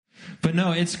But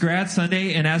no, it's Grad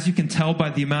Sunday, and as you can tell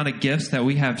by the amount of gifts that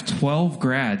we have 12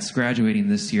 grads graduating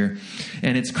this year.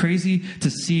 And it's crazy to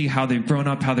see how they've grown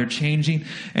up, how they're changing.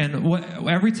 And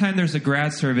every time there's a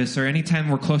grad service or any time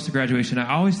we're close to graduation,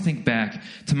 I always think back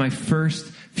to my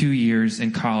first few years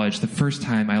in college, the first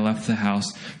time I left the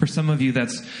house. For some of you,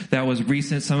 that was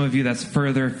recent. Some of you, that's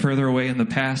further away in the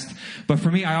past. But for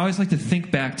me, I always like to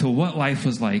think back to what life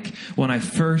was like when I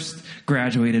first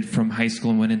graduated from high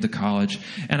school and went into college.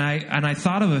 And I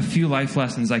thought of a few life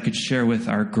lessons I could share with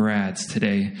our grads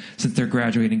today, since they're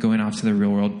graduating, going off to the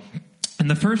real world. And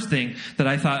the first thing that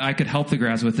I thought I could help the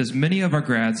grads with is many of our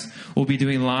grads will be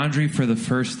doing laundry for the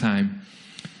first time.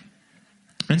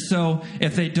 And so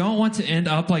if they don't want to end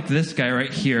up like this guy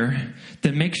right here,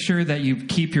 then make sure that you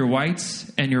keep your whites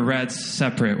and your reds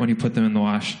separate when you put them in the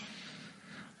wash.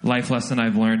 Life lesson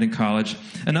I've learned in college.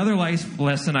 Another life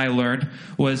lesson I learned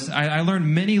was I learned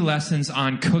many lessons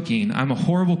on cooking. I'm a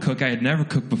horrible cook. I had never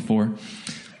cooked before.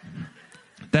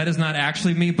 That is not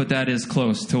actually me, but that is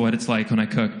close to what it's like when I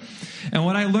cook. And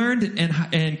what I learned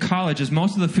in college is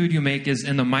most of the food you make is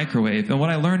in the microwave. And what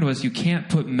I learned was you can't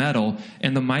put metal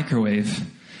in the microwave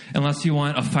unless you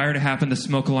want a fire to happen, the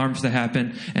smoke alarms to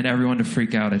happen, and everyone to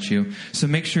freak out at you. So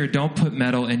make sure don't put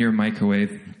metal in your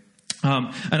microwave.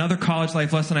 Another college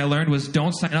life lesson I learned was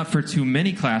don't sign up for too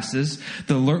many classes.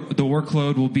 The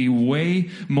workload will be way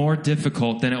more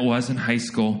difficult than it was in high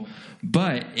school.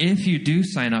 But if you do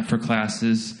sign up for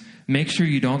classes, make sure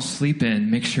you don't sleep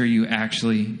in. Make sure you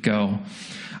actually go.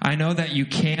 I know that you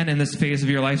can, in this phase of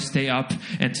your life, stay up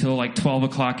until like 12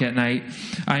 o'clock at night.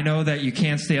 I know that you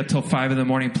can stay up till 5 in the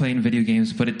morning playing video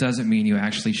games, but it doesn't mean you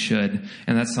actually should.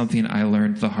 And that's something I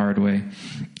learned the hard way.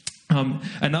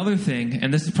 Another thing,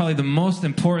 and this is probably the most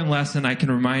important lesson I can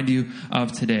remind you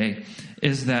of today,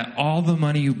 is that all the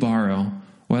money you borrow,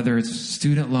 whether it's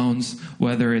student loans,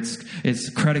 whether it's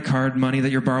credit card money that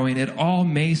you're borrowing, it all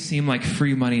may seem like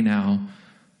free money now,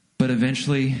 but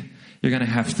eventually you're going to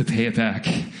have to pay it back.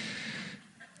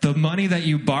 The money that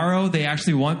you borrow, they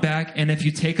actually want back, and if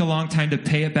you take a long time to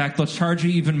pay it back, they'll charge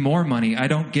you even more money. I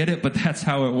don't get it, but that's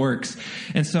how it works.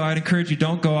 And so I'd encourage you,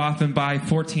 don't go off and buy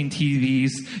 14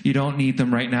 TVs. You don't need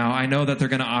them right now. I know that they're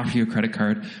going to offer you a credit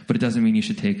card, but it doesn't mean you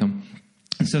should take them.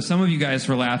 And so some of you guys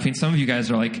were laughing. Some of you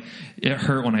guys are like, it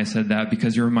hurt when I said that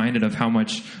because you're reminded of how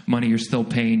much money you're still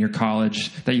paying your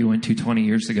college that you went to 20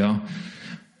 years ago.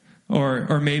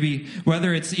 Or maybe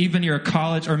whether it's even you're a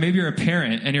college or maybe you're a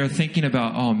parent and you're thinking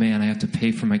about, oh man, I have to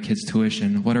pay for my kid's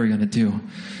tuition. What are we going to do?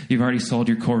 You've already sold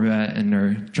your Corvette and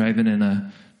are driving in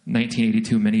a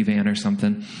 1982 minivan or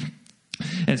something.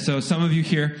 And so some of you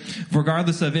here,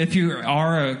 regardless of if you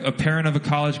are a parent of a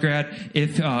college grad,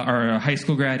 or a high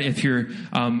school grad, if you're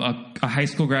a high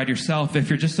school grad yourself, if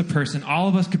you're just a person, all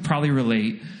of us could probably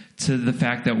relate to the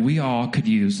fact that we all could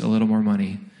use a little more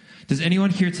money. Does anyone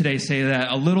here today say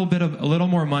that a little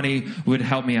more money would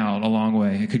help me out a long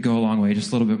way? It could go a long way,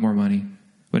 just a little bit more money.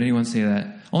 Would anyone say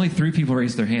that? Only 3 people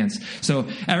raised their hands. So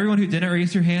everyone who didn't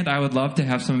raise your hand, I would love to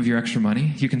have some of your extra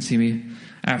money. You can see me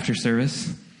after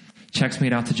service. Checks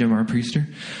made out to Jim Armpriester.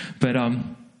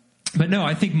 But no,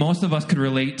 I think most of us could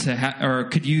relate to or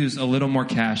could use a little more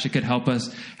cash. It could help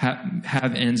us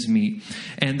have ends meet.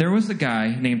 And there was a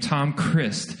guy named Tom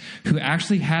Christ who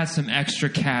actually had some extra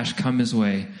cash come his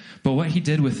way. But what he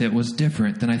did with it was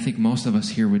different than I think most of us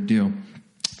here would do.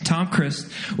 Tom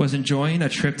Christ was enjoying a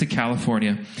trip to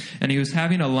California, and he was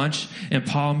having a lunch in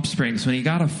Palm Springs when he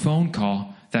got a phone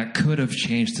call that could have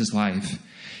changed his life.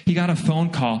 He got a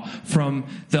phone call from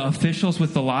the officials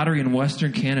with the lottery in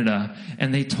Western Canada,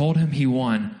 and they told him he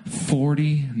won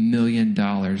 $40 million.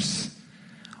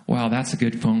 Wow, that's a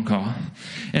good phone call.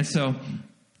 And so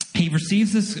he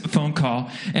receives this phone call,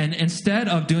 and instead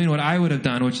of doing what I would have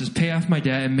done, which is pay off my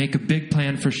debt and make a big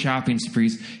plan for shopping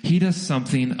sprees, he does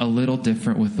something a little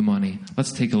different with the money.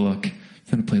 Let's take a look. I'm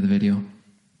going to play the video.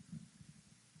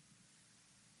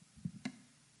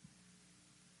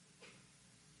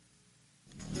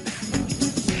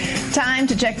 Time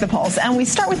to check the pulse, and we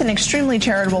start with an extremely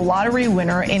charitable lottery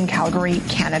winner in Calgary,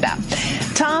 Canada.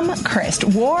 Tom Christ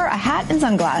wore a hat and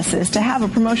sunglasses to have a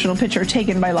promotional picture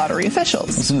taken by lottery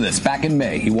officials. Listen to this. Back in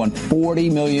May, he won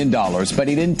 $40 million, but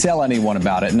he didn't tell anyone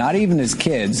about it, not even his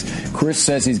kids. Chris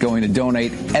says he's going to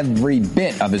donate every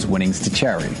bit of his winnings to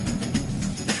charity.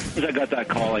 As I got that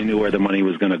call, I knew where the money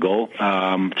was going to go.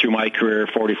 Through my career,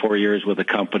 44 years with the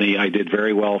company, I did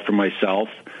very well for myself.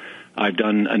 I've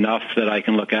done enough that I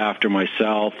can look after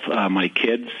myself, my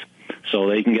kids, so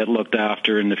they can get looked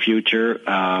after in the future.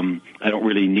 I don't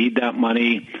really need that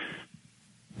money.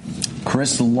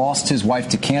 Chris lost his wife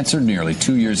to cancer nearly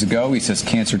 2 years ago. He says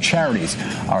cancer charities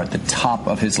are at the top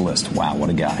of his list. Wow, what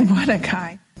a guy. What a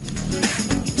guy.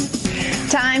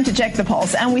 Time to check the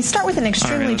pulse. And we start with an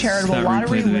extremely charitable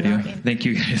lottery winner. Thank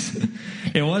you, guys.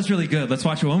 It was really good. Let's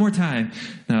watch it one more time.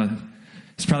 Now,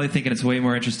 he's probably thinking it's way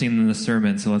more interesting than the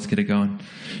sermon, so let's get it going.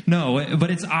 No,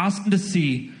 but it's awesome to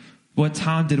see what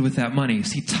Tom did with that money.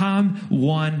 See, Tom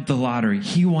won the lottery.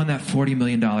 He won that $40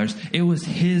 million. It was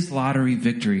his lottery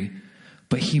victory.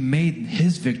 But he made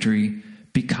his victory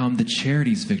become the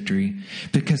charity's victory.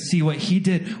 Because see, what he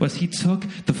did was he took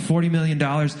the $40 million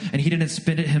and he didn't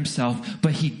spend it himself,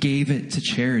 but he gave it to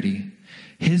charity.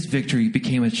 His victory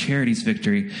became a charity's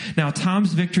victory. Now,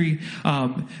 Tom's victory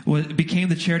became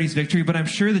the charity's victory, but I'm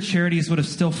sure the charities would have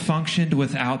still functioned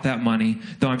without that money,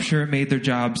 though I'm sure it made their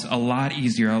jobs a lot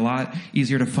easier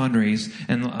to fundraise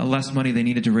and less money they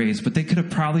needed to raise. But they could have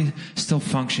probably still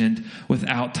functioned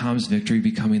without Tom's victory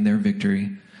becoming their victory.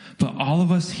 But all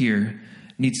of us here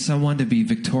need someone to be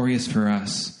victorious for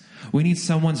us. We need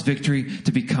someone's victory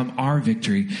to become our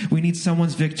victory. We need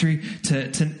someone's victory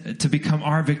to become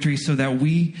our victory so that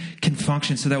we can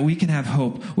function, so that we can have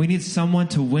hope. We need someone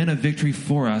to win a victory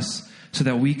for us so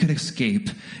that we could escape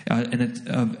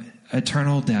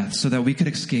eternal death, so that we could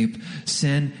escape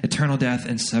sin, eternal death,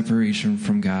 and separation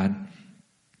from God.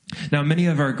 Now, many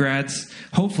of our grads,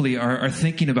 hopefully, are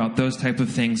thinking about those type of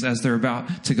things as they're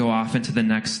about to go off into the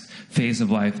next phase of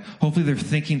life. Hopefully, they're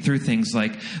thinking through things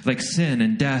like sin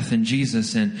and death and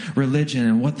Jesus and religion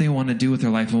and what they want to do with their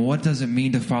life and what does it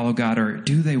mean to follow God, or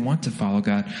do they want to follow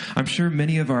God? I'm sure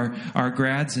many of our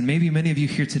grads, and maybe many of you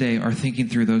here today, are thinking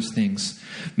through those things.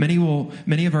 Many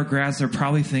of our grads are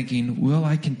probably thinking, will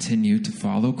I continue to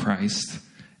follow Christ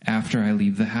after I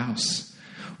leave the house?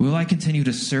 Will I continue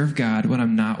to serve God when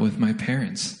I'm not with my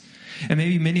parents? And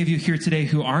maybe many of you here today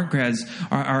who aren't grads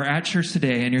are at church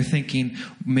today and you're thinking,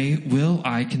 will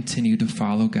I continue to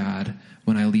follow God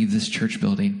when I leave this church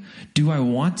building? Do I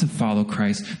want to follow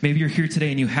Christ? Maybe you're here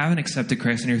today and you haven't accepted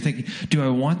Christ and you're thinking, do I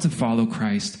want to follow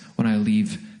Christ when I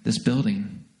leave this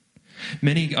building?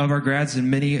 Many of our grads and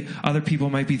many other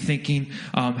people might be thinking,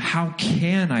 how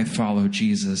can I follow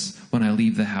Jesus when I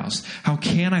leave the house? How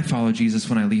can I follow Jesus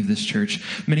when I leave this church?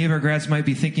 Many of our grads might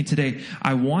be thinking today,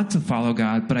 I want to follow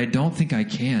God, but I don't think I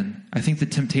can. I think the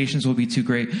temptations will be too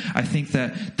great. I think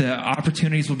that the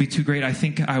opportunities will be too great. I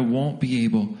think I won't be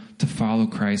able to follow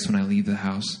Christ when I leave the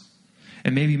house.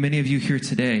 And maybe many of you here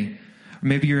today, or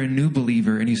maybe you're a new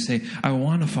believer and you say, I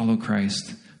want to follow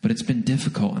Christ, but it's been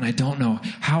difficult, and I don't know.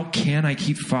 How can I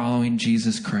keep following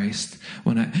Jesus Christ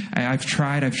when I've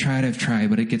tried,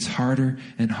 but it gets harder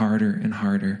and harder and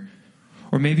harder?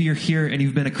 Or maybe you're here and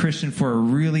you've been a Christian for a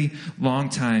really long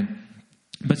time,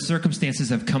 but circumstances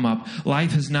have come up.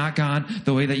 Life has not gone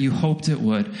the way that you hoped it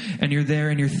would. And you're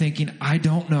there and you're thinking, I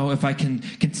don't know if I can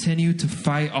continue to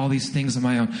fight all these things on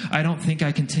my own. I don't think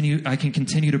I can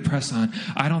continue to press on.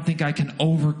 I don't think I can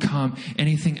overcome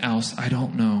anything else. I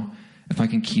don't know if I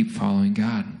can keep following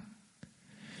God.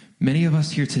 Many of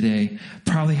us here today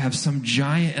probably have some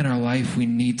giant in our life we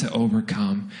need to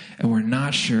overcome, and we're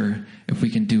not sure if we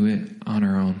can do it on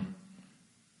our own.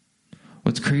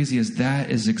 What's crazy is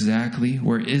that is exactly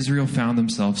where Israel found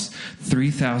themselves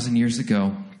 3,000 years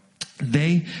ago.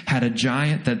 They had a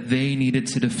giant that they needed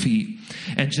to defeat.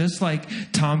 And just like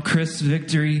Tom Christ's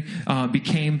victory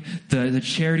became the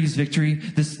charity's victory,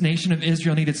 this nation of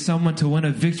Israel needed someone to win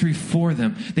a victory for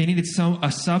them. They needed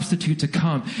a substitute to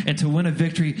come and to win a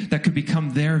victory that could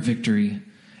become their victory.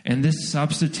 And this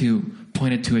substitute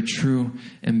pointed to a true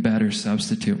and better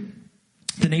substitute.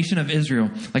 The nation of Israel,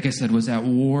 like I said, was at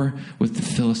war with the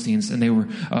Philistines, and they were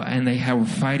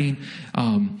fighting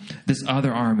this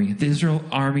other army. The Israel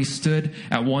army stood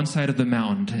at one side of the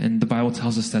mountain, and the Bible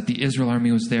tells us that the Israel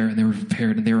army was there, and they were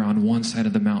prepared, and they were on one side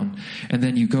of the mountain. And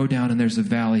then you go down, and there's a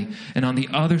valley, and on the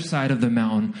other side of the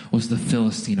mountain was the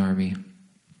Philistine army.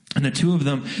 And the two of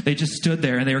them, they just stood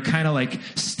there and they were kind of like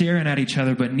staring at each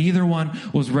other, but neither one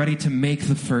was ready to make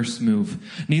the first move.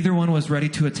 Neither one was ready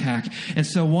to attack. And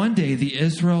so one day the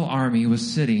Israel army was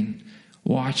sitting,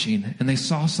 watching, and they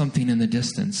saw something in the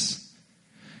distance.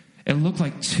 It looked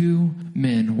like two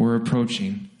men were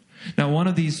approaching. Now, one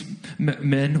of these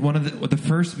men, the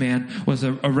first man was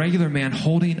a regular man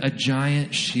holding a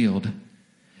giant shield.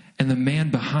 And the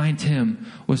man behind him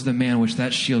was the man which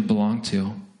that shield belonged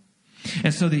to.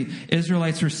 And so the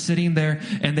Israelites were sitting there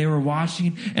and they were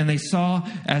watching, and they saw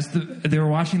as they were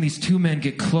watching these two men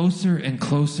get closer and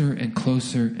closer and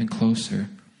closer and closer.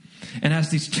 And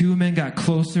as these two men got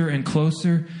closer and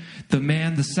closer,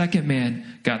 the second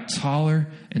man got taller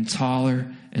and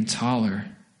taller and taller.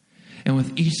 And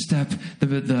with each step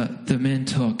the men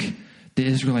took, the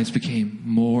Israelites became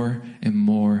more and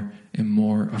more and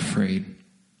more afraid.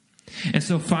 And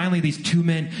so finally, these two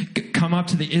men come up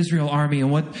to the Israel army, and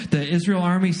what the Israel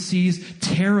army sees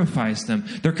terrifies them.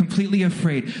 They're completely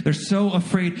afraid. They're so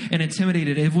afraid and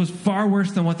intimidated. It was far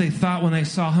worse than what they thought when they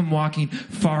saw him walking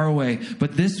far away.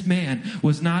 But this man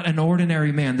was not an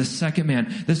ordinary man, the second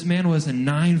man. This man was a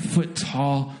 9-foot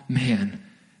tall man.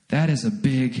 That is a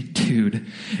big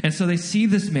dude. And so they see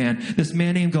this man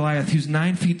named Goliath, who's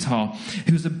 9 feet tall,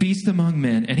 who's a beast among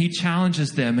men, and he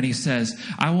challenges them, and he says,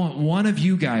 I want one of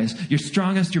you guys, your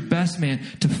strongest, your best man,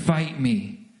 to fight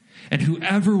me. And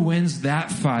whoever wins that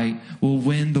fight will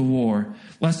win the war.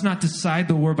 Let's not decide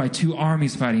the war by two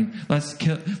armies fighting. Let's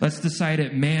decide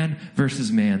it man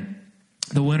versus man.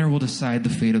 The winner will decide the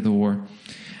fate of the war.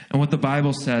 And what the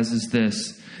Bible says is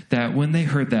this, that when they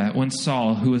heard that, when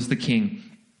Saul, who was the king,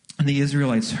 and the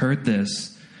Israelites heard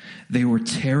this, they were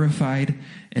terrified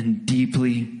and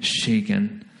deeply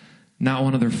shaken. Not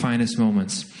one of their finest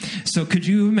moments. So could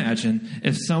you imagine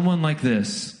if someone like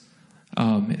this,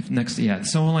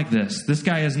 someone like this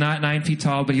guy is not 9 feet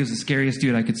tall, but he was the scariest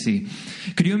dude I could see.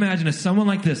 Could you imagine if someone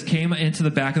like this came into the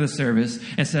back of the service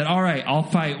and said, all right, I'll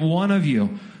fight one of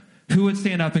you. Who would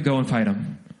stand up and go and fight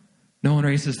him? No one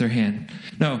raises their hand.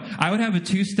 No, I would have a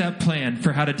 2-step plan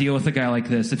for how to deal with a guy like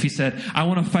this. If he said, I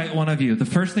want to fight one of you, the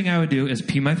first thing I would do is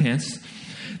pee my pants.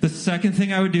 The second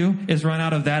thing I would do is run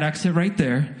out of that exit right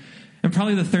there. And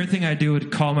probably the third thing I'd do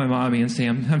would call my mommy and say,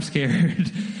 I'm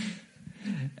scared.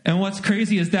 And what's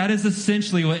crazy is that is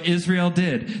essentially what Israel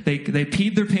did. They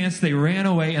peed their pants, they ran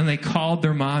away, and they called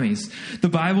their mommies. The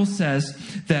Bible says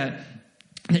that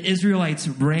the Israelites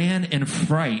ran in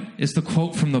fright, is the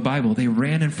quote from the Bible. They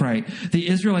ran in fright. The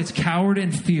Israelites cowered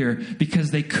in fear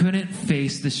because they couldn't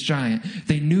face this giant.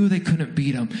 They knew they couldn't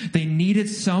beat him. They needed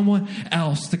someone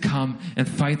else to come and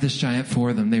fight this giant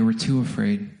for them. They were too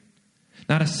afraid.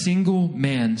 Not a single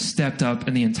man stepped up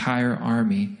in the entire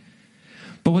army.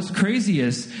 But what's crazy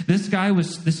is this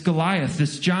Goliath,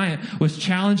 this giant, was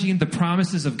challenging the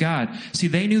promises of God. See,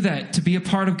 they knew that to be a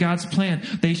part of God's plan,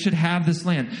 they should have this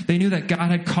land. They knew that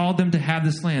God had called them to have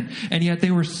this land, and yet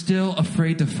they were still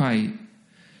afraid to fight.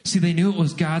 See, they knew it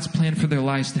was God's plan for their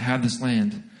lives to have this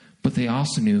land, but they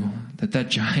also knew that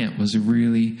giant was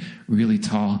really, really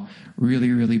tall,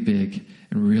 really, really big,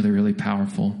 and really, really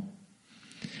powerful.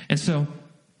 And so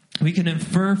we can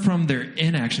infer from their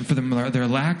inaction, from their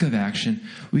lack of action,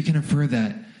 we can infer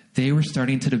that they were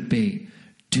starting to debate,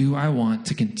 do I want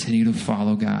to continue to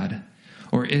follow God?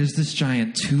 Or is this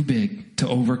giant too big to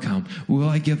overcome? Will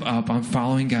I give up on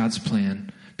following God's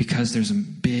plan because there's a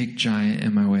big giant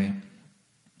in my way?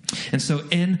 And so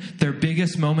in their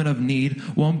biggest moment of need,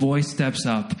 one boy steps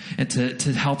up and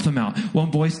to help them out.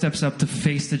 One boy steps up to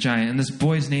face the giant, and this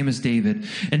boy's name is David.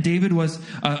 And David was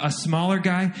a smaller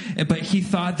guy, but he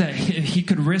thought that he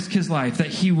could risk his life, that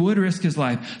he would risk his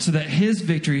life so that his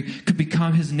victory could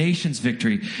become his nation's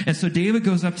victory. And so David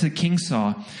goes up to King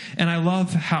Saul, and I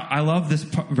love this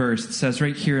verse. It says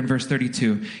right here in verse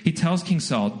 32, he tells King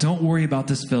Saul, don't worry about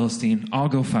this Philistine. I'll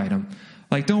go fight him.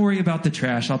 Like, don't worry about the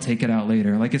trash. I'll take it out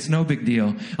later. Like, it's no big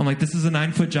deal. I'm like, this is a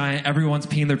 9-foot giant. Everyone's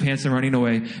peeing their pants and running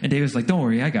away. And David's like, don't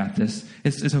worry. I got this.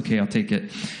 It's okay. I'll take it.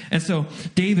 And so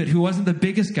David, who wasn't the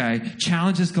biggest guy,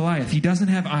 challenges Goliath. He doesn't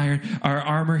have iron or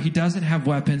armor. He doesn't have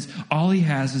weapons. All he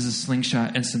has is a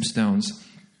slingshot and some stones.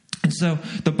 And so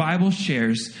the Bible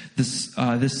shares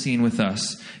this scene with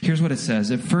us. Here's what it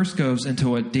says. It first goes into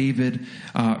what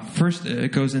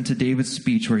it goes into David's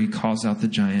speech where he calls out the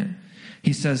giant.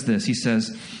 He says this, he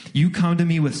says, you come to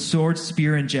me with sword,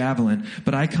 spear, and javelin,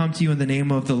 but I come to you in the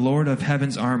name of the Lord of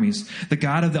heaven's armies, the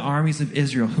God of the armies of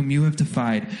Israel, whom you have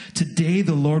defied. Today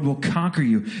the Lord will conquer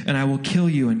you, and I will kill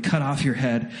you and cut off your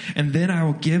head. And then I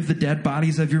will give the dead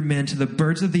bodies of your men to the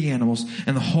birds of the animals,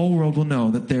 and the whole world will know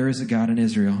that there is a God in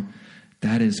Israel.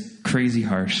 That is crazy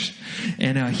harsh.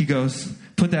 And he goes,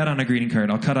 put that on a greeting card.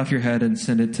 I'll cut off your head and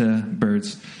send it to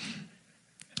birds.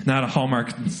 Not a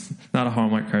Hallmark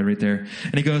card right there.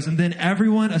 And he goes, and then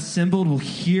everyone assembled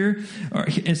here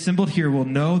will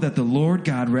know that the Lord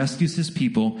God rescues his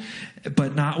people,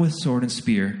 but not with sword and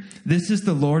spear. This is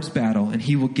the Lord's battle, and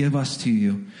he will give us to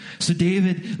you. So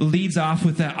David leads off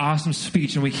with that awesome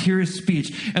speech, and we hear his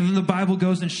speech. And then the Bible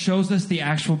goes and shows us the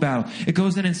actual battle. It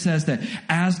goes in and says that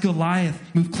as Goliath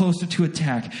moved closer to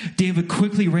attack, David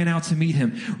quickly ran out to meet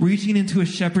him. Reaching into a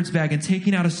shepherd's bag and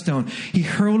taking out a stone, he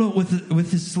hurled it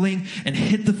with his sling and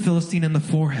hit the Philistine in the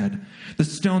forehead. The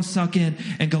stone sunk in,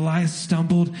 and Goliath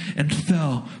stumbled and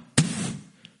fell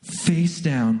face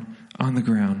down on the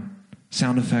ground.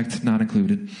 Sound effect not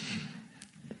included.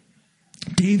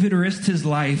 David risked his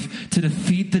life to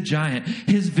defeat the giant.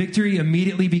 His victory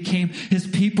immediately became his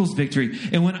people's victory.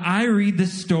 And when I read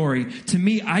this story, to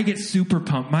me, I get super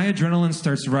pumped. My adrenaline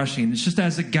starts rushing. It's just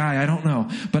as a guy, I don't know,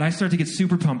 but I start to get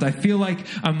super pumped. I feel like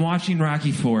I'm watching Rocky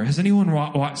IV. Has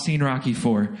anyone seen Rocky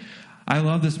IV? I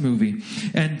love this movie.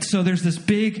 And so there's this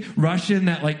big Russian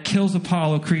that like kills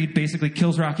Apollo Creed, basically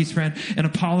kills Rocky's friend. And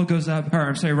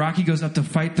Rocky goes up to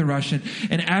fight the Russian.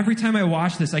 And every time I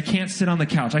watch this, I can't sit on the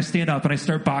couch. I stand up and I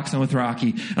start boxing with Rocky.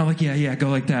 And I'm like, yeah, go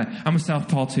like that. I'm a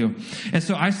southpaw too. And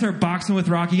so I start boxing with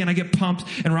Rocky and I get pumped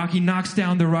and Rocky knocks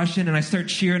down the Russian and I start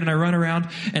cheering and I run around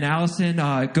and Allison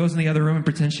goes in the other room and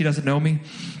pretends she doesn't know me.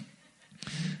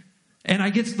 And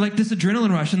I get like this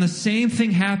adrenaline rush. And the same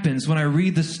thing happens when I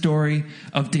read the story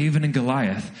of David and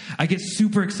Goliath. I get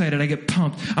super excited. I get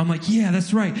pumped. I'm like, yeah,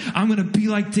 that's right. I'm going to be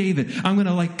like David. I'm going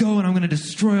to like go and I'm going to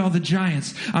destroy all the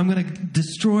giants. I'm going to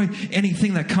destroy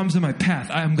anything that comes in my path.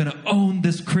 I'm going to own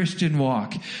this Christian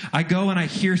walk. I go and I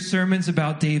hear sermons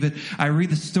about David. I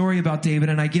read the story about David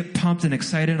and I get pumped and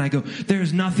excited. And I go,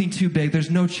 there's nothing too big.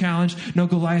 There's no challenge, no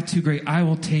Goliath too great. I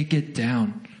will take it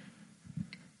down.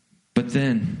 But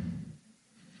then,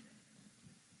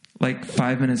 like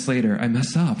 5 minutes later, I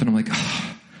mess up and I'm like,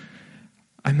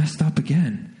 I messed up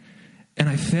again. And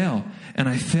I fail and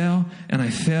I fail and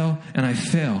I fail and I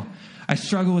fail. I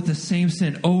struggle with the same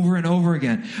sin over and over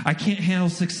again. I can't handle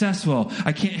success well.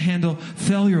 I can't handle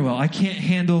failure well. I can't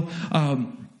handle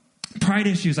pride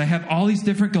issues. I have all these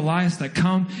different Goliaths that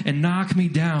come and knock me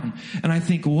down. And I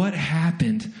think, what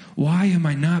happened? Why am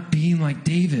I not being like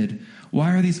David?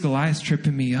 Why are these Goliaths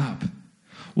tripping me up?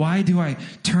 Why do I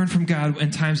turn from God in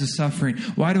times of suffering?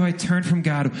 Why do I turn from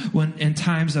God when in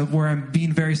times of where I'm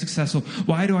being very successful?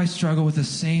 Why do I struggle with the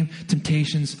same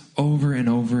temptations over and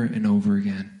over and over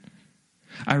again?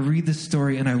 I read this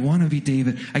story and I want to be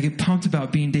David. I get pumped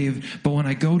about being David. But when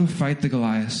I go to fight the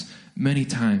Goliaths, many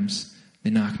times they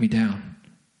knock me down.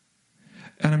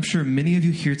 And I'm sure many of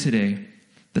you here today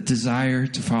that desire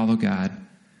to follow God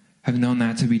have known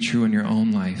that to be true in your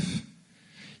own life.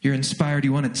 You're inspired.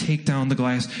 You want to take down the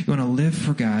Goliaths. You want to live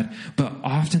for God. But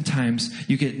oftentimes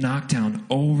you get knocked down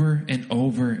over and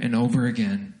over and over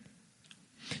again.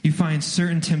 You find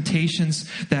certain temptations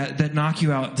that knock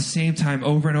you out at the same time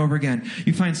over and over again.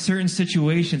 You find certain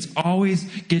situations always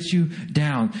get you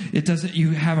down. You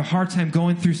have a hard time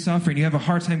going through suffering. You have a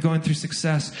hard time going through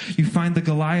success. You find the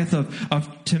Goliath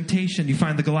of temptation. You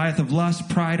find the Goliath of lust,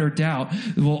 pride, or doubt.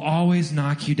 It will always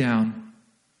knock you down.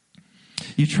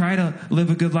 You try to live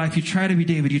a good life. You try to be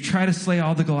David. You try to slay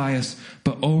all the Goliaths.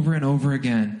 But over and over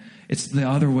again, it's the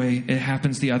other way. It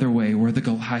happens the other way where the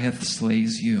Goliath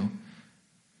slays you.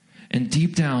 And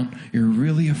deep down, you're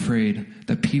really afraid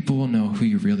that people will know who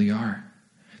you really are.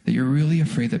 That you're really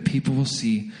afraid that people will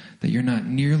see that you're not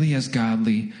nearly as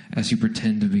godly as you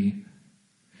pretend to be.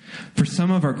 For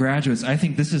some of our graduates, I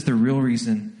think this is the real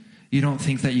reason you don't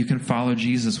think that you can follow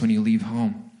Jesus when you leave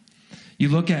home. You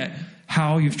look at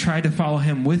how you've tried to follow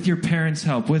him with your parents'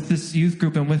 help, with this youth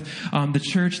group, and with the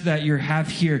church that you have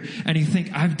here. And you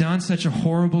think, I've done such a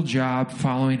horrible job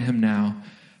following him now.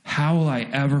 How will I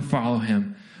ever follow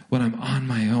him when I'm on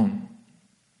my own?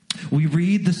 We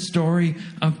read the story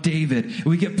of David.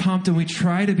 We get pumped and we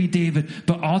try to be David,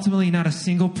 but ultimately not a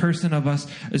single person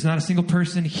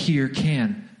here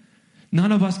can.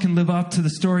 None of us can live up to the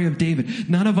story of David.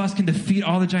 None of us can defeat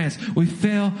all the giants. We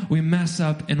fail, we mess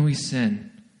up, and we sin.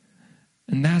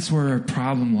 And that's where our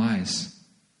problem lies.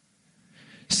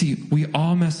 See, we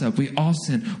all mess up. We all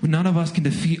sin. None of us can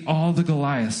defeat all the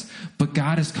Goliaths, but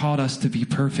God has called us to be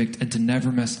perfect and to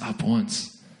never mess up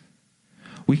once.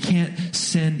 We can't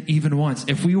sin even once.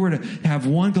 If we were to have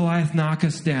one Goliath knock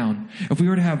us down, if we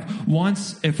were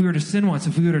to sin once,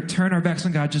 if we were to turn our backs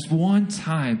on God just one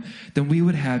time, then we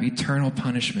would have eternal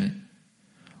punishment.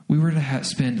 We were to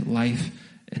spend life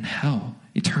in hell,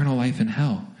 eternal life in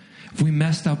hell. If we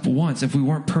messed up once, if we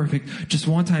weren't perfect, just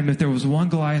one time, if there was one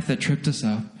Goliath that tripped us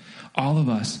up, all of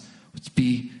us would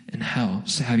be in hell,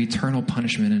 to have eternal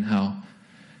punishment in hell.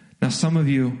 Now, some of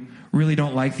you really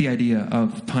don't like the idea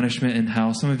of punishment in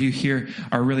hell. Some of you here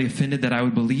are really offended that I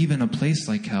would believe in a place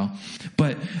like hell.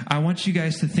 But I want you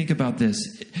guys to think about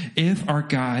this. If our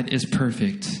God is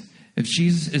perfect, if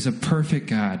Jesus is a perfect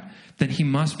God, then he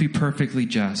must be perfectly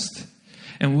just.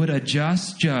 And would a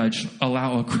just judge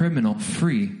allow a criminal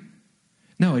free?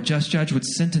 No, a just judge would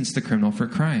sentence the criminal for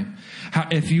crime.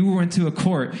 If you went to a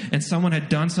court and someone had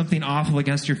done something awful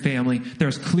against your family, there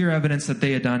was clear evidence that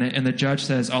they had done it, and the judge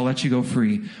says, I'll let you go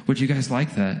free. Would you guys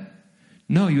like that?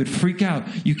 No, you would freak out.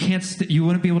 You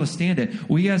wouldn't be able to stand it.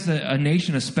 We as a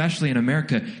nation, especially in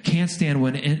America, can't stand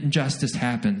when injustice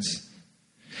happens.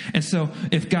 And so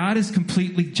if God is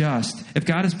completely just, if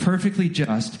God is perfectly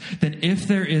just, then if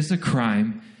there is a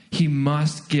crime, he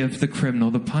must give the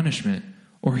criminal the punishment,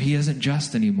 or he isn't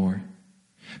just anymore.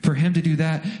 For him to do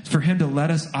that, for him to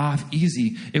let us off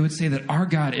easy, it would say that our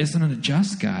God isn't a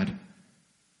just God.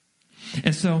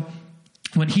 And so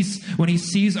when he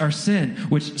sees our sin,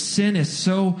 which sin is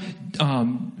so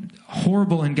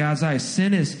horrible in God's eyes,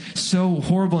 sin is so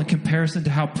horrible in comparison to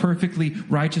how perfectly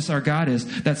righteous our God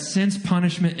is, that sin's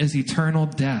punishment is eternal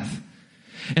death.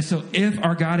 And so if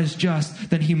our God is just,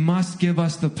 then he must give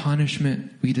us the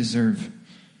punishment we deserve.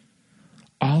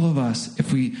 All of us,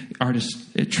 if we are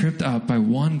just tripped up by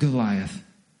one Goliath,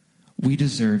 we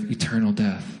deserve eternal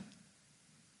death.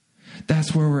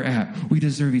 That's where we're at. We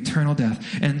deserve eternal death.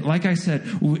 And like I said,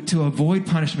 to avoid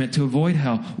punishment, to avoid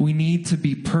hell, we need to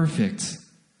be perfect.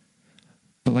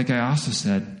 But like I also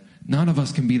said, none of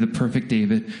us can be the perfect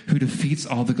David who defeats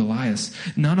all the Goliaths.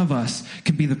 None of us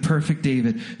can be the perfect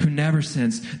David who never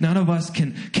sins. None of us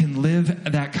can live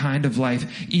that kind of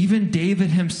life. Even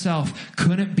David himself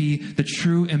couldn't be the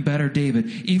true and better David.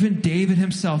 Even David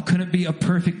himself couldn't be a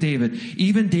perfect David.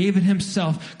 Even David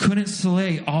himself couldn't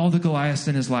slay all the Goliaths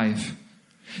in his life.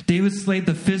 David slayed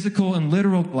the physical and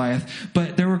literal Goliath,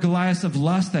 but there were Goliaths of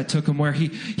lust that took him, where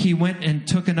he went and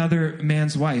took another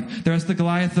man's wife. There was the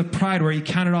Goliath of pride, where he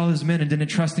counted all his men and didn't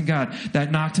trust in God.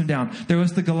 That knocked him down. There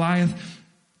was the Goliath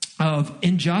of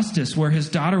injustice, where his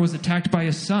daughter was attacked by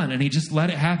his son, and he just let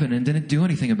it happen and didn't do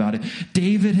anything about it.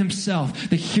 David himself,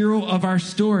 the hero of our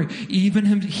story, even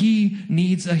him, he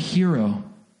needs a hero.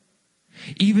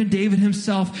 Even David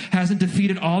himself hasn't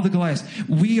defeated all the Goliaths.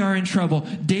 We are in trouble.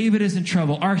 David is in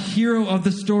trouble. Our hero of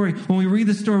the story, when we read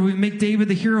the story, we make David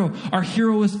the hero. Our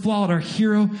hero is flawed. Our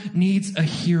hero needs a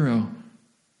hero.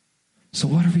 So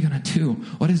what are we going to do?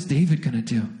 What is David going to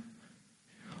do?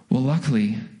 Well,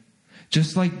 luckily,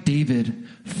 just like David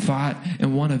fought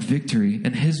and won a victory,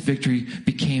 and his victory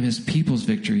became his people's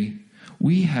victory,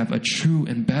 we have a true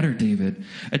and better David,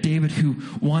 a David who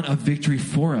won a victory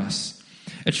for us.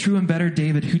 A true and better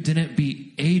David who didn't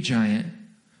beat a giant,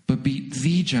 but beat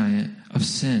the giant of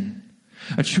sin.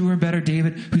 A truer, better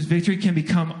David whose victory can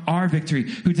become our victory,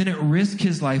 who didn't risk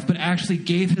his life, but actually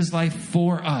gave his life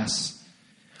for us.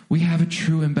 We have a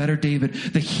true and better David.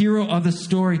 The hero of the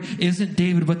story isn't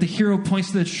David, but the hero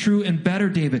points to the true and better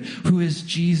David, who is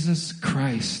Jesus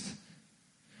Christ.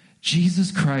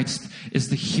 Jesus Christ is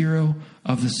the hero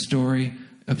of the story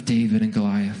of David and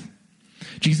Goliath.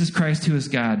 Jesus Christ, who is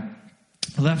God,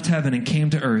 left heaven and came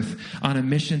to earth on a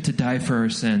mission to die for our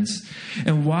sins.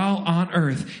 And while on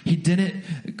earth, he didn't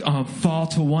fall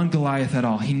to one Goliath at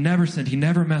all. He never sinned. He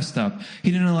never messed up.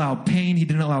 He didn't allow pain. He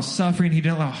didn't allow suffering. He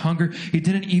didn't allow hunger. He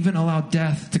didn't even allow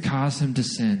death to cause him to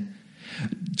sin.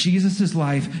 Jesus'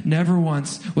 life never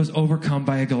once was overcome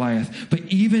by a Goliath. But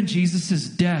even Jesus'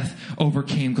 death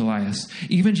overcame Goliath.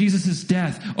 Even Jesus'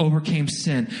 death overcame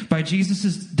sin. By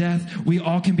Jesus' death, we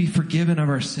all can be forgiven of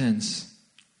our sins.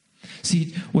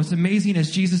 See, what's amazing is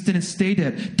Jesus didn't stay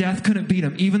dead. Death couldn't beat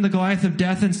him. Even the Goliath of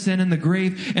death and sin and the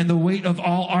grave and the weight of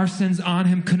all our sins on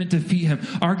him couldn't defeat him.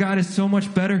 Our God is so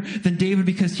much better than David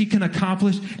because he can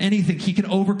accomplish anything. He can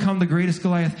overcome the greatest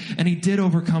Goliath, and he did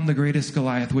overcome the greatest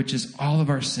Goliath, which is all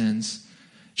of our sins.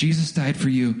 Jesus died for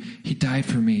you. He died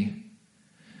for me.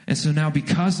 And so now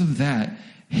because of that,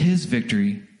 his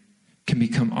victory can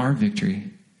become our victory.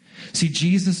 See,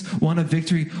 Jesus won a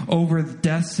victory over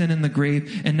death, sin, and the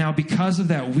grave. And now because of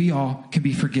that, we all can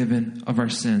be forgiven of our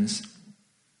sins.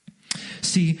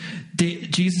 See,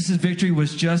 Jesus' victory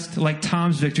was just like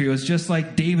Tom's victory. It was just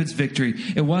like David's victory.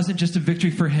 It wasn't just a victory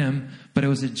for him, but it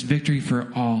was a victory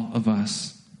for all of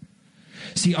us.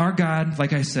 See, our God,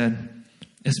 like I said,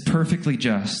 is perfectly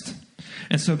just.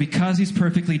 And so because he's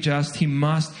perfectly just, he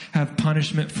must have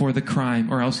punishment for the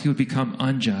crime, or else he would become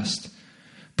unjust.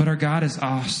 But our God is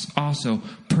also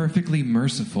perfectly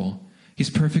merciful. He's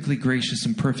perfectly gracious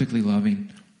and perfectly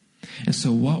loving. And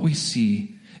so what we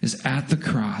see is at the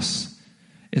cross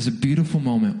is a beautiful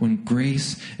moment when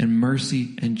grace and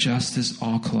mercy and justice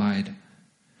all collide.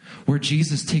 Where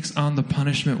Jesus takes on the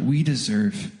punishment we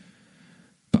deserve,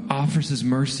 but offers his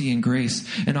mercy and grace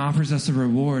and offers us a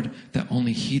reward that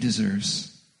only he deserves.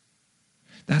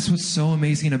 That's what's so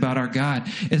amazing about our God,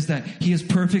 is that he is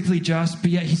perfectly just,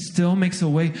 but yet he still makes a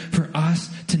way for us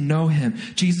to know him.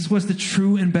 Jesus was the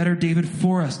true and better David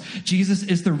for us. Jesus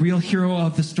is the real hero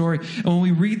of the story. And when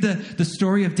we read the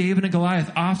story of David and Goliath,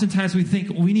 oftentimes we think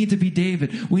we need to be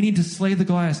David. We need to slay the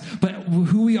Goliaths. But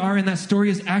who we are in that story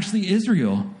is actually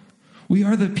Israel. We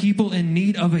are the people in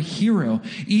need of a hero.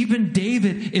 Even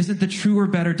David isn't the true or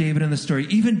better David in the story.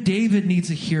 Even David needs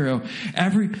a hero.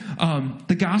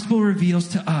 The gospel reveals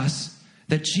to us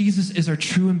That Jesus is our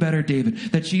true and better David.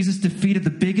 That Jesus defeated the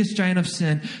biggest giant of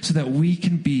sin so that we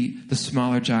can beat the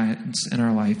smaller giants in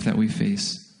our life that we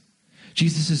face.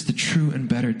 Jesus is the true and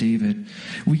better David.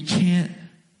 We can't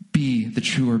be the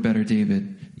true or better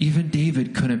David. Even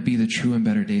David couldn't be the true and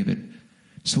better David.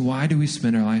 So why do we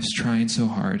spend our lives trying so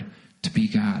hard to be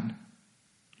God?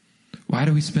 Why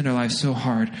do we spend our lives so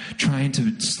hard trying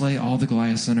to slay all the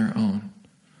Goliaths on our own?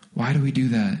 Why do we do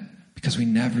that? Because we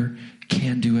never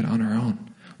can do it on our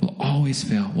own. We'll always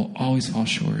fail. We'll always fall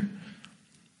short.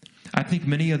 I think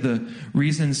many of the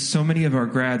reasons so many of our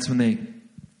grads, when they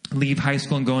leave high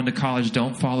school and go into college,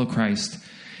 don't follow Christ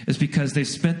is because they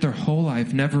spent their whole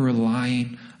life never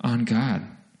relying on God.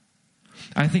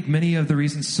 I think many of the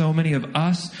reasons so many of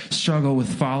us struggle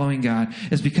with following God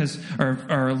is because,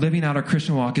 or living out our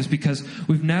Christian walk, is because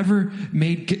we've never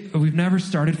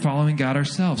started following God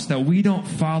ourselves. That we don't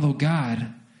follow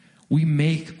God, we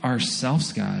make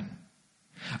ourselves God.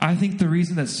 I think the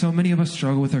reason that so many of us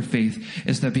struggle with our faith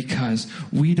is that because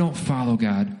we don't follow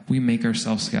God, we make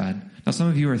ourselves God. Now, some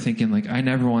of you are thinking, like, I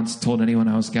never once told anyone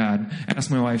I was God. Ask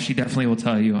my wife, she definitely will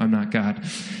tell you I'm not God.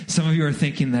 Some of you are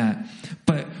thinking that.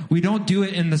 But we don't do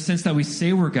it in the sense that we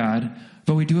say we're God,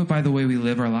 but we do it by the way we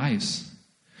live our lives.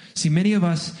 See, many of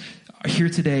us here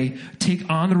today take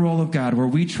on the role of God where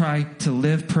we try to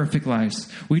live perfect lives.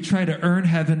 We try to earn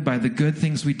heaven by the good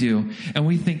things we do. And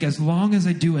we think, as long as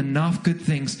I do enough good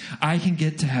things, I can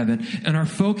get to heaven. And our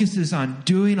focus is on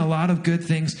doing a lot of good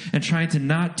things and trying to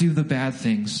not do the bad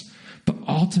things. But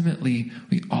ultimately,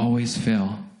 we always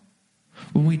fail.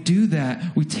 When we do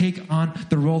that, we take on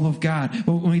the role of God.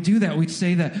 But when we do that, we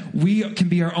say that we can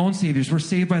be our own saviors. We're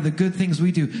saved by the good things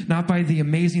we do, not by the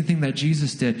amazing thing that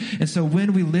Jesus did. And so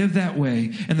when we live that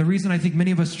way, and the reason I think many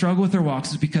of us struggle with our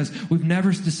walks is because we've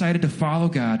never decided to follow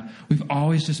God. We've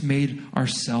always just made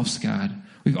ourselves God.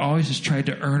 We've always just tried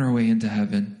to earn our way into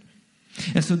heaven.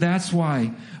 And so that's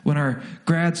why when our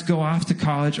grads go off to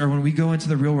college or when we go into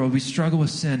the real world, we struggle with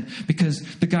sin, because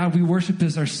the God we worship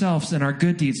is ourselves and our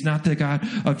good deeds, not the God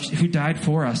who died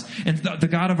for us. And the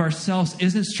God of ourselves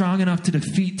isn't strong enough to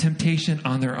defeat temptation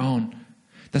on their own.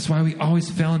 That's why we always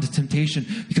fell into temptation,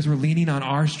 because we're leaning on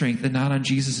our strength and not on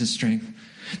Jesus' strength.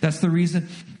 That's the reason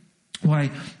why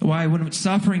when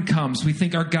suffering comes, we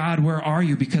think, our God, where are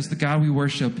you? Because the God we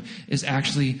worship is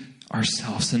actually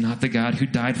ourselves and not the God who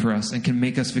died for us and can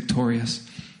make us victorious.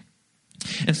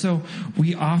 And so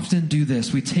we often do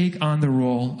this. We take on the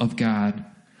role of God,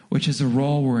 which is a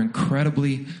role we're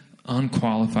incredibly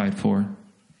unqualified for.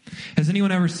 Has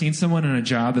anyone ever seen someone in a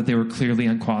job that they were clearly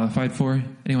unqualified for?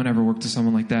 Anyone ever worked with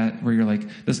someone like that, where you're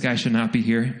like, this guy should not be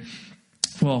here?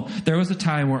 Well, there was a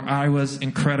time where I was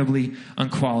incredibly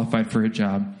unqualified for a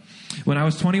job. When I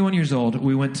was 21 years old,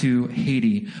 we went to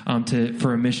Haiti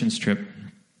for a missions trip.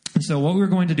 And so what we were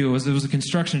going to do was, it was a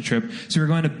construction trip. So we were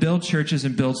going to build churches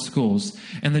and build schools.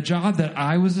 And the job that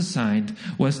I was assigned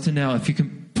was to nail, if you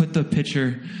can put the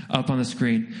picture up on the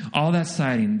screen, all that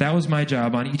siding. That was my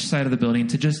job on each side of the building,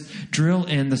 to just drill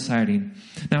in the siding.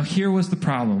 Now, here was the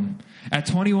problem. At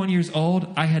 21 years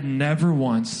old, I had never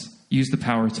once used the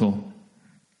power tool.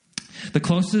 The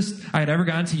closest I had ever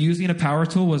gotten to using a power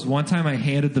tool was one time I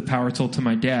handed the power tool to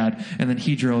my dad, and then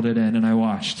he drilled it in and I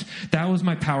watched. That was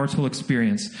my power tool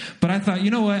experience. But I thought, you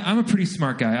know what? I'm a pretty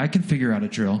smart guy. I can figure out a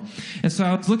drill. And so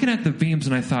I was looking at the beams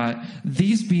and I thought,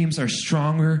 these beams are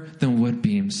stronger than wood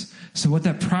beams. So what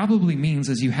that probably means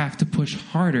is you have to push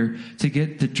harder to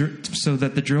get so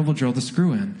that the drill will drill the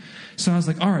screw in. So I was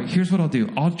like, all right, here's what I'll do.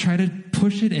 I'll try to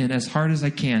push it in as hard as I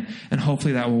can, and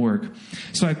hopefully that will work.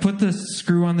 So I put the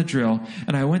screw on the drill,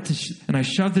 and I went and I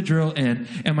shoved the drill in,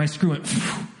 and my screw went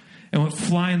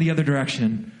flying the other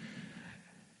direction.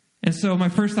 And so my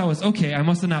first thought was, okay, I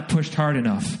must have not pushed hard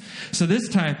enough. So this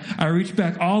time I reach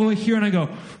back all the way here and I go,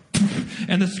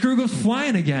 and the screw goes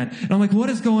flying again. And I'm like, what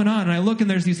is going on? And I look, and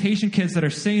there's these Haitian kids that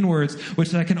are saying words,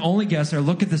 which I can only guess are,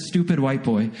 look at this stupid white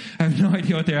boy. I have no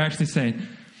idea what they're actually saying.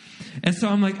 And so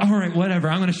I'm like, all right, whatever,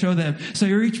 I'm going to show them. So I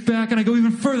reach back and I go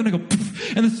even further and I go,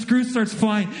 poof, and the screw starts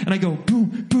flying and I go,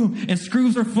 boom, boom, and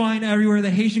screws are flying everywhere. The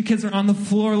Haitian kids are on the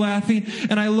floor laughing,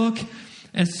 and I look,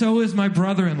 and so is my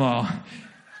brother-in-law.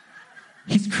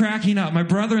 He's cracking up. My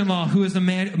brother-in-law, who is a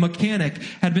mechanic,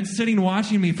 had been sitting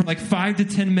watching me for like 5 to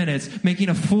 10 minutes, making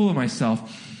a fool of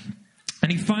myself.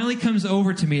 And he finally comes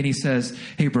over to me and he says,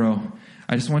 hey, bro,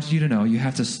 I just want you to know you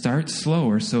have to start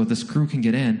slower so the screw can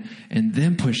get in, and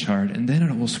then push hard, and then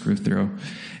it will screw through.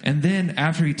 And then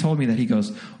after he told me that, he goes,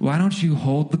 why don't you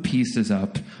hold the pieces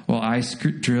up while I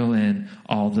drill in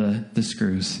all the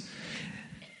screws?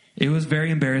 It was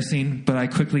very embarrassing, but I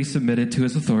quickly submitted to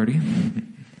his authority.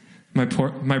 my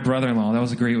brother-in-law. That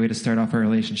was a great way to start off our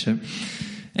relationship.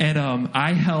 And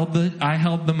I held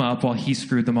them up while he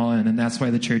screwed them all in, and that's why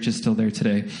the church is still there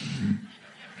today.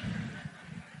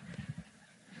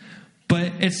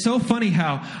 But it's so funny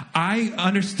how I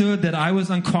understood that I was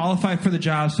unqualified for the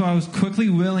job, so I was quickly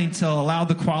willing to allow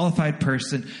the qualified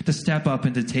person to step up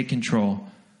and to take control.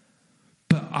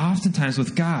 But oftentimes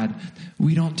with God,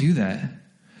 we don't do that.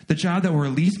 The job that we're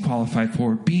least qualified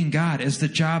for, being God, is the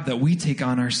job that we take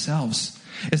on ourselves.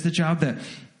 It's the job that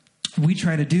we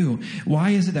try to do. Why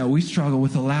is it that we struggle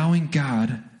with allowing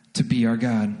God to be our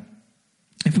God?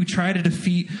 If we try to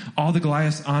defeat all the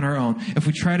Goliaths on our own, if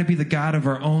we try to be the God of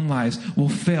our own lives, we'll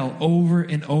fail over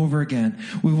and over again.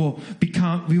 We will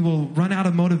run out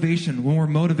of motivation when we're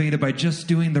motivated by just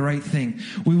doing the right thing.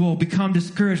 We will become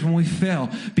discouraged when we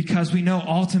fail because we know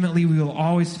ultimately we will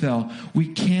always fail. We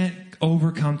can't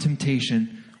overcome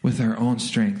temptation with our own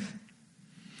strength.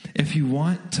 If you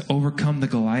want to overcome the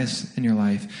Goliaths in your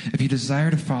life, if you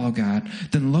desire to follow God,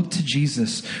 then look to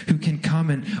Jesus, who can come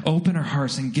and open our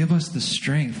hearts and give us the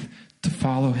strength to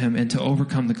follow him and to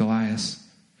overcome the Goliaths.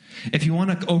 If you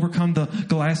want to overcome the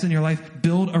Goliaths in your life,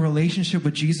 build a relationship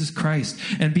with Jesus Christ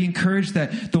and be encouraged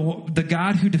that the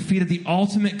God who defeated the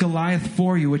ultimate Goliath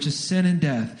for you, which is sin and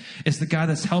death, is the God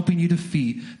that's helping you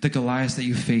defeat the Goliaths that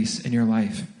you face in your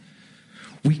life.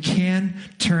 We can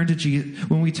turn to Jesus.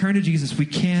 When we turn to Jesus, we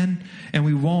can and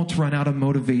we won't run out of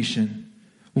motivation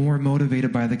when we're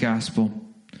motivated by the gospel.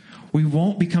 We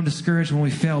won't become discouraged when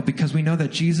we fail because we know that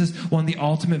Jesus won the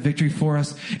ultimate victory for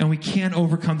us, and we can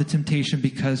overcome the temptation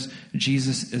because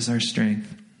Jesus is our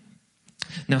strength.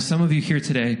 Now, some of you here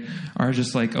today are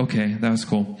just like, okay, that was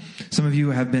cool. Some of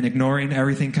you have been ignoring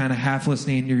everything, kind of half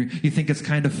listening. You think it's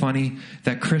kind of funny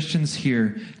that Christians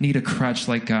here need a crutch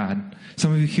like God.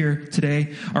 Some of you here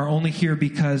today are only here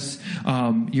because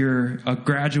you're a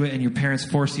graduate and your parents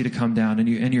forced you to come down,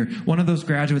 and you're one of those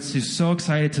graduates who's so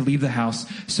excited to leave the house.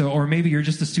 Or maybe you're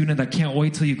just a student that can't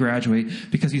wait till you graduate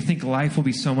because you think life will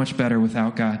be so much better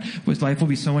without God. Life will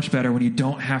be so much better when you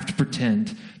don't have to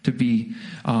pretend to be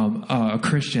a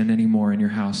Christian anymore in your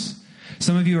house.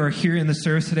 Some of you are here in the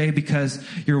service today because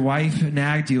your wife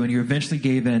nagged you and you eventually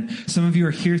gave in. Some of you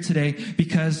are here today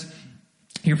because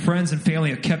your friends and family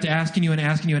have kept asking you and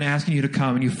asking you and asking you to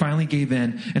come, and you finally gave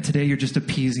in, and today you're just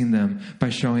appeasing them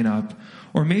by showing up.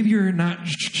 Or maybe you're not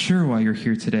sure why you're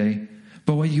here today,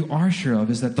 but what you are sure of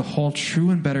is that the whole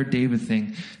true and better David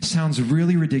thing sounds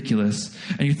really ridiculous,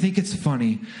 and you think it's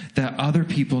funny that other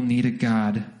people need a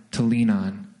God to lean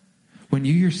on, when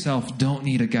you yourself don't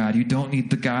need a God. You don't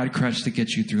need the God crutch to get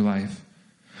you through life.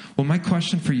 Well, my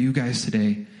question for you guys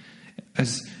today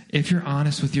is, if you're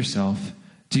honest with yourself,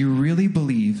 do you really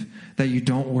believe that you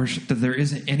don't worship, that there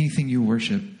isn't anything you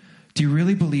worship? Do you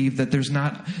really believe that there's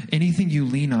not anything you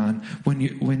lean on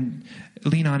when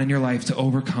lean on in your life to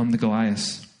overcome the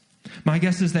Goliaths? My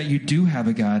guess is that you do have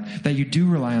a God, that you do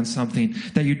rely on something,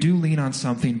 that you do lean on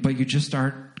something, but you just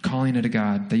aren't calling it a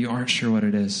God, that you aren't sure what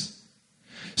it is.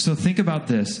 So think about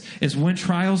this, is when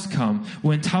trials come,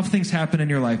 when tough things happen in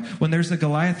your life, when there's a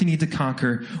Goliath you need to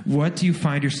conquer, what do you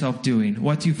find yourself doing?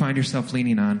 What do you find yourself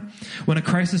leaning on? When a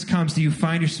crisis comes, do you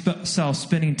find yourself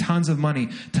spending tons of money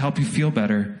to help you feel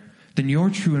better? Then your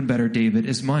true and better David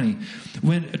is money.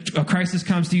 When a crisis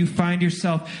comes, do you find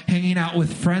yourself hanging out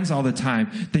with friends all the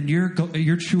time? Then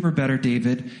your true or better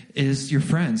David is your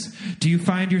friends. Do you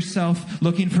find yourself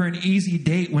looking for an easy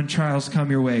date when trials come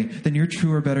your way? Then your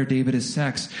true or better David is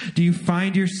sex. Do you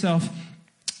find yourself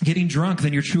getting drunk?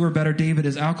 Then your true or better David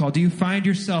is alcohol. Do you find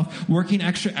yourself working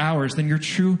extra hours? Then your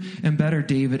true and better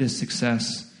David is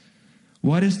success.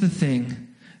 What is the thing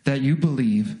that you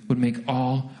believe would make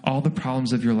all the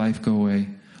problems of your life go away?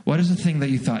 What is the thing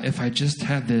that you thought, if I just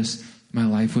had this, my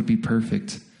life would be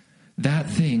perfect? That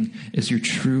thing is your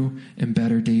true and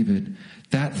better David.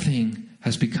 That thing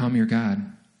has become your God.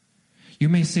 You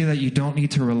may say that you don't need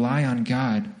to rely on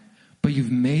God, but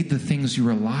you've made the things you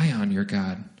rely on your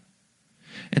God.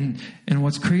 And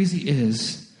what's crazy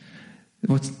is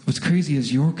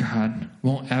your God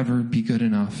won't ever be good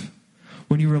enough.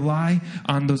 When you rely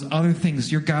on those other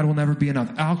things, your God will never be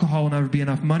enough. Alcohol will never be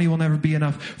enough. Money will never be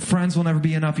enough. Friends will never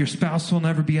be enough. Your spouse will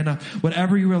never be enough.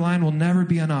 Whatever you rely on will never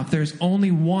be enough. There's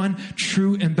only one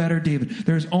true and better David.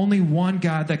 There's only one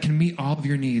God that can meet all of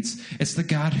your needs. It's the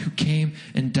God who came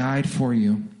and died for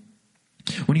you.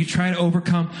 When you try to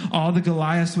overcome all the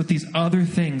Goliaths with these other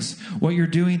things, what you're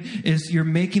doing is you're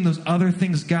making those other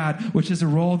things God, which is a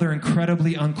role they're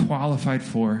incredibly unqualified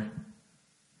for.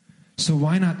 So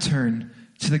why not turn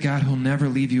to the God who will never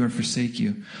leave you or forsake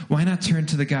you? Why not turn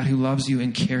to the God who loves you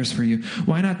and cares for you?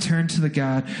 Why not turn to the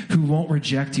God who won't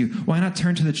reject you? Why not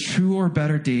turn to the true or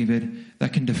better David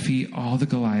that can defeat all the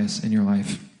Goliaths in your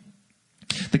life?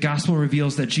 The gospel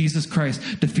reveals that Jesus Christ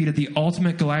defeated the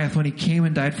ultimate Goliath when he came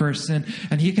and died for our sin,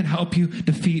 and he can help you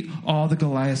defeat all the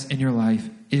Goliaths in your life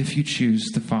if you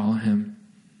choose to follow him.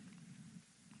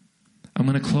 I'm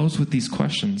going to close with these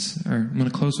questions, or I'm going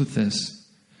to close with this.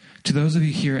 To those of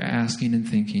you here asking and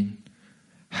thinking,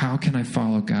 how can I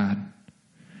follow God?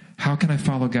 How can I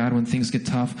follow God when things get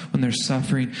tough, when there's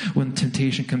suffering, when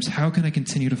temptation comes? How can I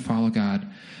continue to follow God?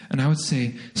 And I would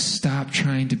say, stop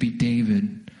trying to be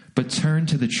David, but turn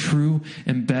to the true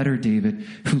and better David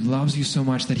who loves you so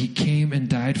much that he came and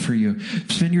died for you.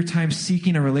 Spend your time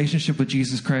seeking a relationship with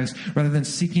Jesus Christ rather than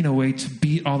seeking a way to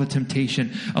beat all the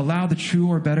temptation. Allow the true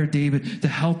or better David to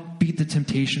help beat the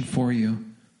temptation for you.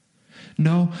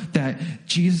 Know that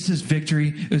Jesus'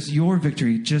 victory is your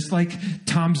victory. Just like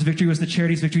Tom's victory was the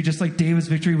charity's victory, just like David's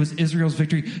victory was Israel's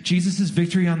victory, Jesus'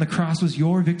 victory on the cross was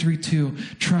your victory too.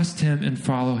 Trust him and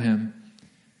follow him.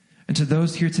 And to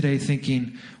those here today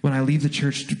thinking, when I leave the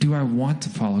church, do I want to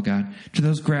follow God? To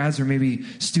those grads or maybe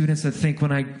students that think,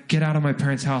 when I get out of my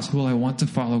parents' house, will I want to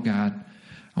follow God?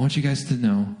 I want you guys to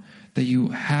know that you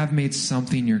have made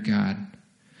something your God.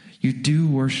 You do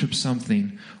worship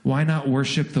something. Why not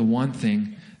worship the one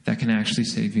thing that can actually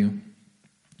save you?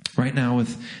 Right now,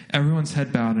 with everyone's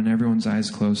head bowed and everyone's eyes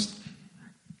closed,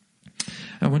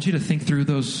 I want you to think through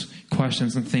those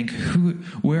questions and think,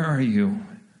 where are you?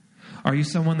 Are you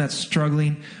someone that's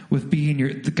struggling with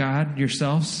being the God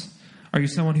yourselves? Are you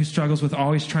someone who struggles with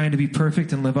always trying to be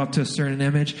perfect and live up to a certain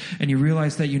image, and you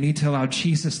realize that you need to allow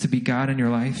Jesus to be God in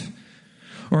your life?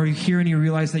 Or are you here and you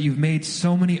realize that you've made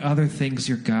so many other things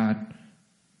your God?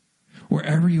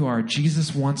 Wherever you are,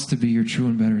 Jesus wants to be your true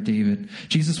and better David.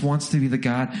 Jesus wants to be the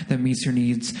God that meets your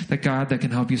needs, the God that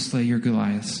can help you slay your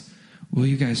Goliaths. Will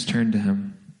you guys turn to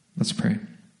him? Let's pray.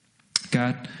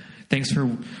 God, thanks for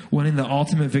winning the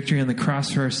ultimate victory on the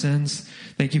cross for our sins.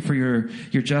 Thank you for your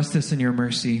justice and your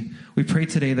mercy. We pray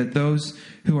today that those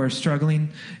who are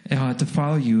struggling to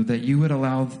follow you, that you would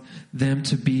allow them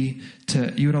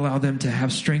to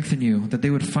have strength in you, that they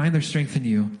would find their strength in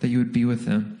you, that you would be with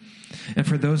them. And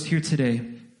for those here today,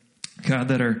 God,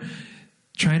 that are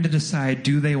trying to decide,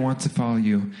 do they want to follow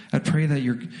you? I pray that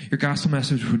your gospel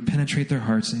message would penetrate their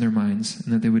hearts and their minds,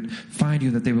 and that they would find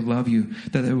you, that they would love you,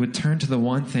 that they would turn to the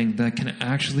one thing that can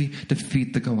actually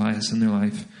defeat the Goliaths in their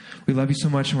life. We love you so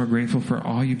much, and we're grateful for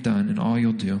all you've done and all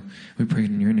you'll do. We pray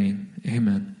in your name.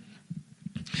 Amen.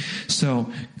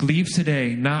 So leave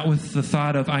today not with the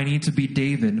thought of, I need to be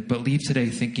David, but leave today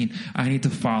thinking, I need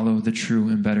to follow the true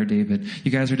and better David.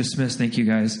 You guys are dismissed. Thank you,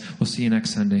 guys. We'll see you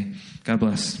next Sunday. God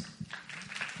bless.